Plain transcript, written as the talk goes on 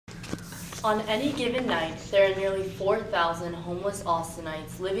On any given night, there are nearly 4,000 homeless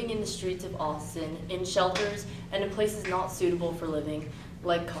Austinites living in the streets of Austin, in shelters, and in places not suitable for living,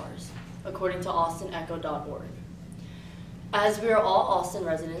 like cars, according to austinecho.org. As we are all Austin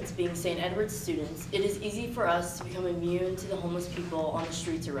residents, being St. Edward's students, it is easy for us to become immune to the homeless people on the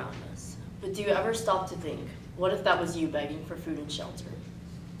streets around us. But do you ever stop to think, what if that was you begging for food and shelter?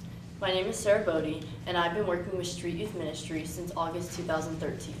 My name is Sarah Bodie, and I've been working with Street Youth Ministry since August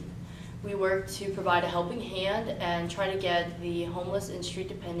 2013. We work to provide a helping hand and try to get the homeless and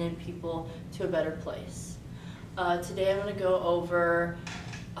street-dependent people to a better place. Today I'm going to go over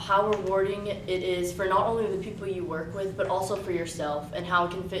how rewarding it is for not only the people you work with, but also for yourself, and how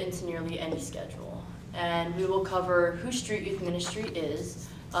it can fit into nearly any schedule. And we will cover who Street Youth Ministry is,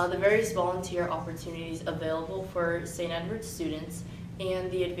 the various volunteer opportunities available for St. Edward's students, and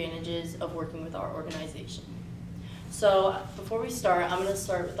the advantages of working with our organization. So before we start, I'm going to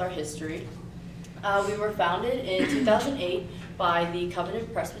start with our history. We were founded in 2008 by the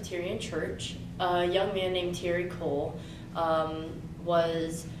Covenant Presbyterian Church. A young man named Terry Cole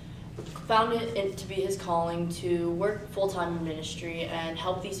was founded it to be his calling to work full-time in ministry and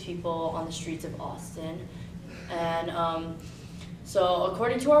help these people on the streets of Austin. And so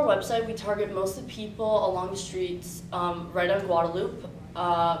according to our website, we target most of the people along the streets right on Guadalupe.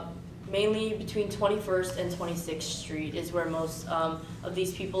 Mainly between 21st and 26th Street is where most of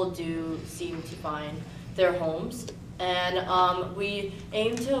these people do seem to find their homes. And we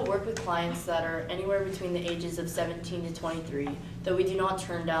aim to work with clients that are anywhere between the ages of 17 to 23, though we do not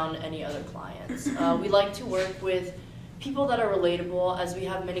turn down any other clients. We like to work with people that are relatable, as we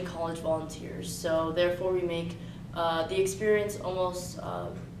have many college volunteers. So therefore we make the experience almost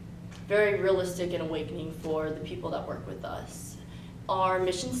very realistic and awakening for the people that work with us. Our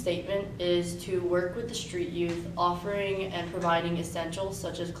mission statement is to work with the street youth, offering and providing essentials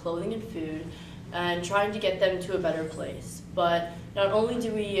such as clothing and food, and trying to get them to a better place. But not only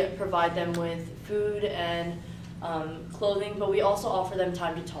do we provide them with food and clothing, but we also offer them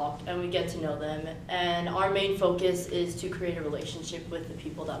time to talk, and we get to know them. And our main focus is to create a relationship with the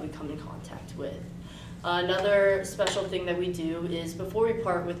people that we come in contact with. Another special thing that we do is before we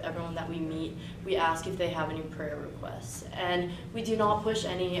part with everyone that we meet, we ask if they have any prayer requests. And we do not push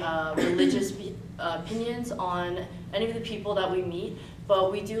any religious opinions on any of the people that we meet,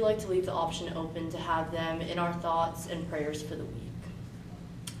 but we do like to leave the option open to have them in our thoughts and prayers for the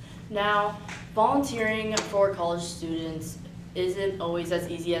week. Now, volunteering for college students isn't always as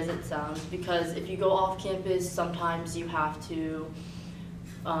easy as it sounds, because if you go off campus, sometimes you have to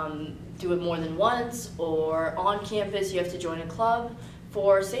do it more than once, or on campus you have to join a club.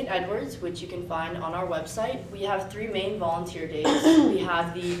 For St. Edward's, which you can find on our website, we have 3 main volunteer days. We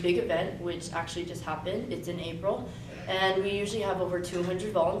have the big event, which actually just happened. It's in April, and we usually have over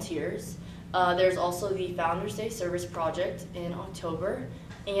 200 volunteers. There's also the Founders Day Service Project in October,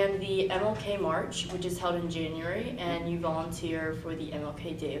 and the MLK March, which is held in January, and you volunteer for the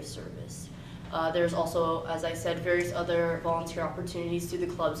MLK Day of Service. There's also, as I said, various other volunteer opportunities through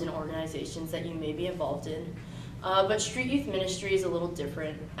the clubs and organizations that you may be involved in. But Street Youth Ministry is a little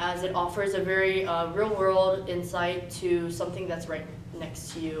different, as it offers a very real-world insight to something that's right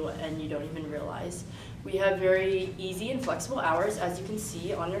next to you and you don't even realize. We have very easy and flexible hours, as you can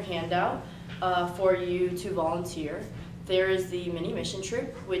see on your handout, for you to volunteer. There is the mini mission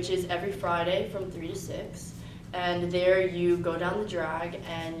trip, which is every Friday from 3 to 6, and there you go down the drag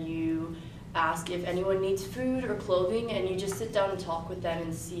and you ask if anyone needs food or clothing, and you just sit down and talk with them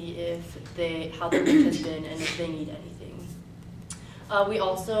and see how their week has been and if they need anything. We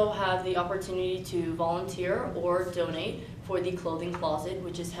also have the opportunity to volunteer or donate for the Clothing Closet,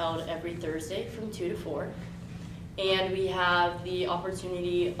 which is held every Thursday from 2 to 4. And we have the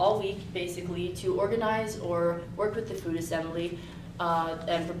opportunity all week, basically, to organize or work with the food assembly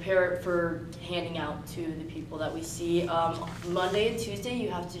and prepare it for handing out to the people that we see. Monday and Tuesday,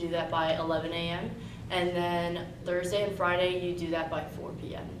 you have to do that by 11 a.m. And then Thursday and Friday, you do that by 4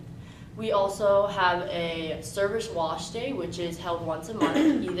 p.m. We also have a service wash day, which is held once a month,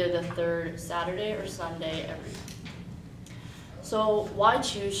 either the 3rd Saturday or Sunday every month. So why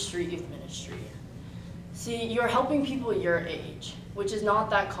choose Street Youth Ministry? See, you're helping people your age, which is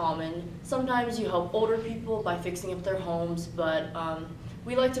not that common. Sometimes you help older people by fixing up their homes, but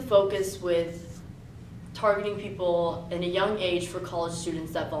we like to focus with targeting people in a young age for college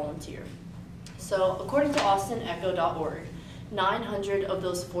students that volunteer. So according to austinecho.org, 900 of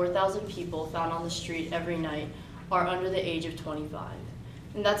those 4,000 people found on the street every night are under the age of 25.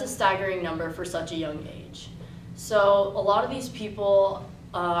 And that's a staggering number for such a young age. So a lot of these people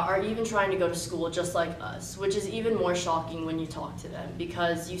are even trying to go to school just like us, which is even more shocking when you talk to them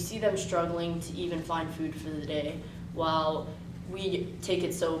because you see them struggling to even find food for the day while we take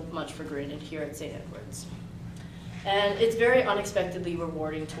it so much for granted here at St. Edward's. And it's very unexpectedly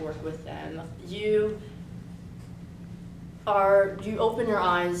rewarding to work with them. You open your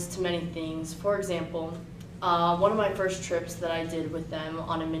eyes to many things. For example, one of my first trips that I did with them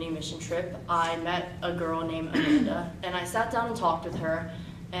on a mini mission trip, I met a girl named Amanda, and I sat down and talked with her,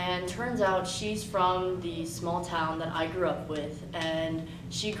 and turns out she's from the small town that I grew up with, and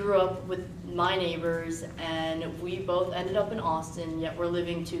she grew up with my neighbors, and we both ended up in Austin, yet we're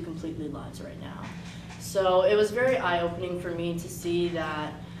living two completely lives right now. So it was very eye-opening for me to see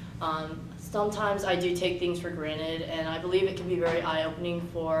that sometimes I do take things for granted, and I believe it can be very eye-opening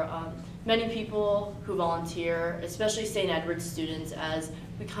for many people who volunteer, especially St. Edward's students, as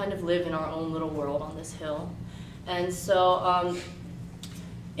we kind of live in our own little world on this hill. And so,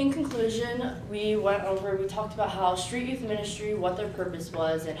 in conclusion, we talked about how Street Youth Ministry, what their purpose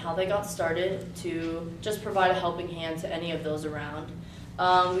was, and how they got started to just provide a helping hand to any of those around.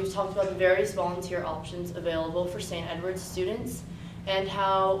 We've talked about the various volunteer options available for St. Edward's students, and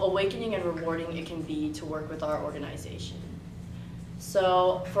how awakening and rewarding it can be to work with our organization.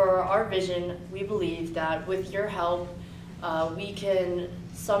 So for our vision, we believe that with your help, we can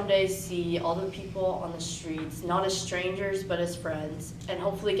someday see all the people on the streets, not as strangers, but as friends, and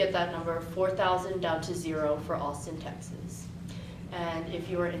hopefully get that number 4,000 down to 0 for Austin, Texas. And if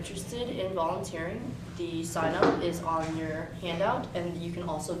you are interested in volunteering, the sign up is on your handout, and you can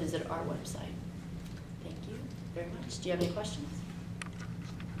also visit our website. Thank you very much. Do you have any questions?